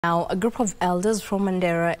Now, a group of elders from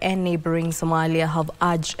Mandera and neighboring Somalia have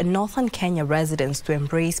urged northern Kenya residents to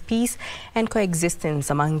embrace peace and coexistence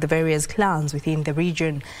among the various clans within the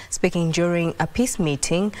region. Speaking during a peace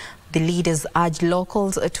meeting, the leaders urged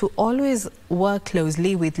locals to always work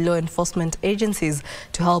closely with law enforcement agencies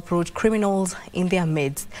to help root criminals in their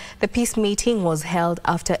midst. The peace meeting was held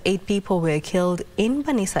after 8 people were killed in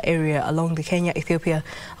Banisa area along the Kenya-Ethiopia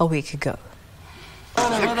a week ago.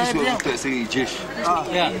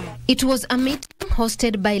 It was a meeting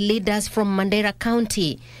hosted by leaders from Mandera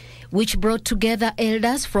County, which brought together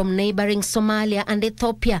elders from neighboring Somalia and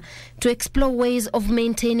Ethiopia to explore ways of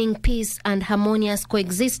maintaining peace and harmonious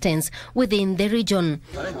coexistence within the region.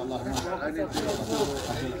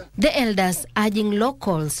 The elders urging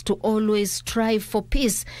locals to always strive for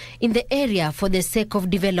peace in the area for the sake of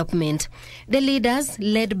development. The leaders,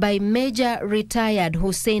 led by Major Retired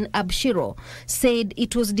Hussein Abshiro, said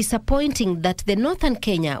it was disappointing that the northern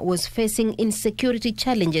Kenya was facing insecurity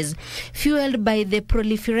challenges fueled by the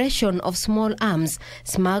proliferation of small arms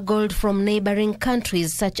smuggled from neighboring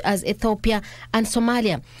countries such as Ethiopia and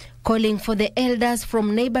Somalia, calling for the elders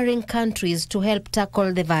from neighboring countries to help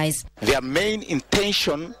tackle the vice. Their main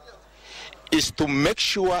intention is to make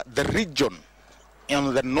sure the region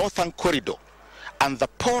in the northern corridor and the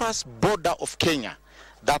porous border of Kenya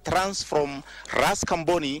that runs from Ras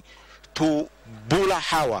Kamboni to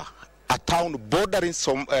Bulahawa, a town bordering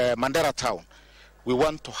Mandera town, we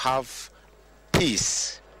want to have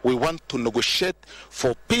peace. We want to negotiate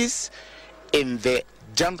for peace in the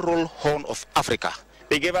general Horn of Africa.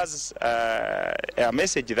 They gave us a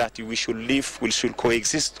message that we should live, we should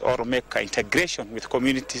coexist or make integration with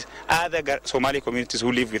communities, other Somali communities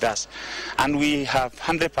who live with us. And we have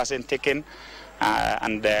 100% taken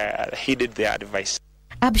and heeded their advice.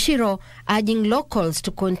 Abshiro urging locals to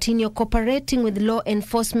continue cooperating with law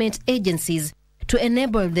enforcement agencies to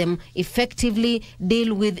enable them effectively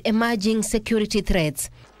deal with emerging security threats.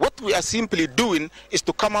 What we are simply doing is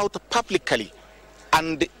to come out publicly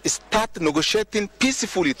and start negotiating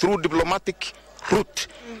peacefully through diplomatic route.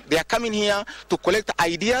 They are coming here to collect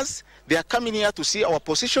ideas. They are coming here to see our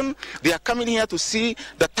position. They are coming here to see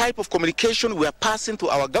the type of communication we are passing to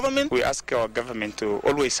our government. We ask our government to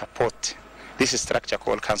always support this structure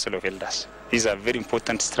called Council of Elders. This is a very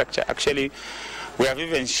important structure. Actually, we have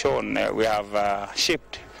even shown, we have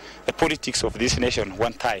shaped the politics of this nation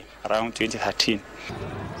one time, around 2013.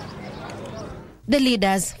 The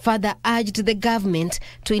leaders further urged the government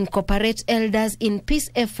to incorporate elders in peace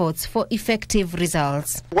efforts for effective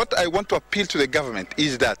results. What I want to appeal to the government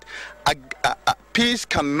is that peace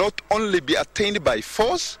cannot only be attained by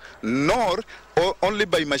force, nor only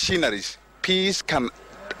by machineries. Peace can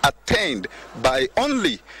attained by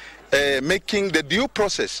only making the due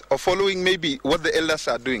process of following maybe what the elders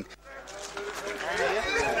are doing.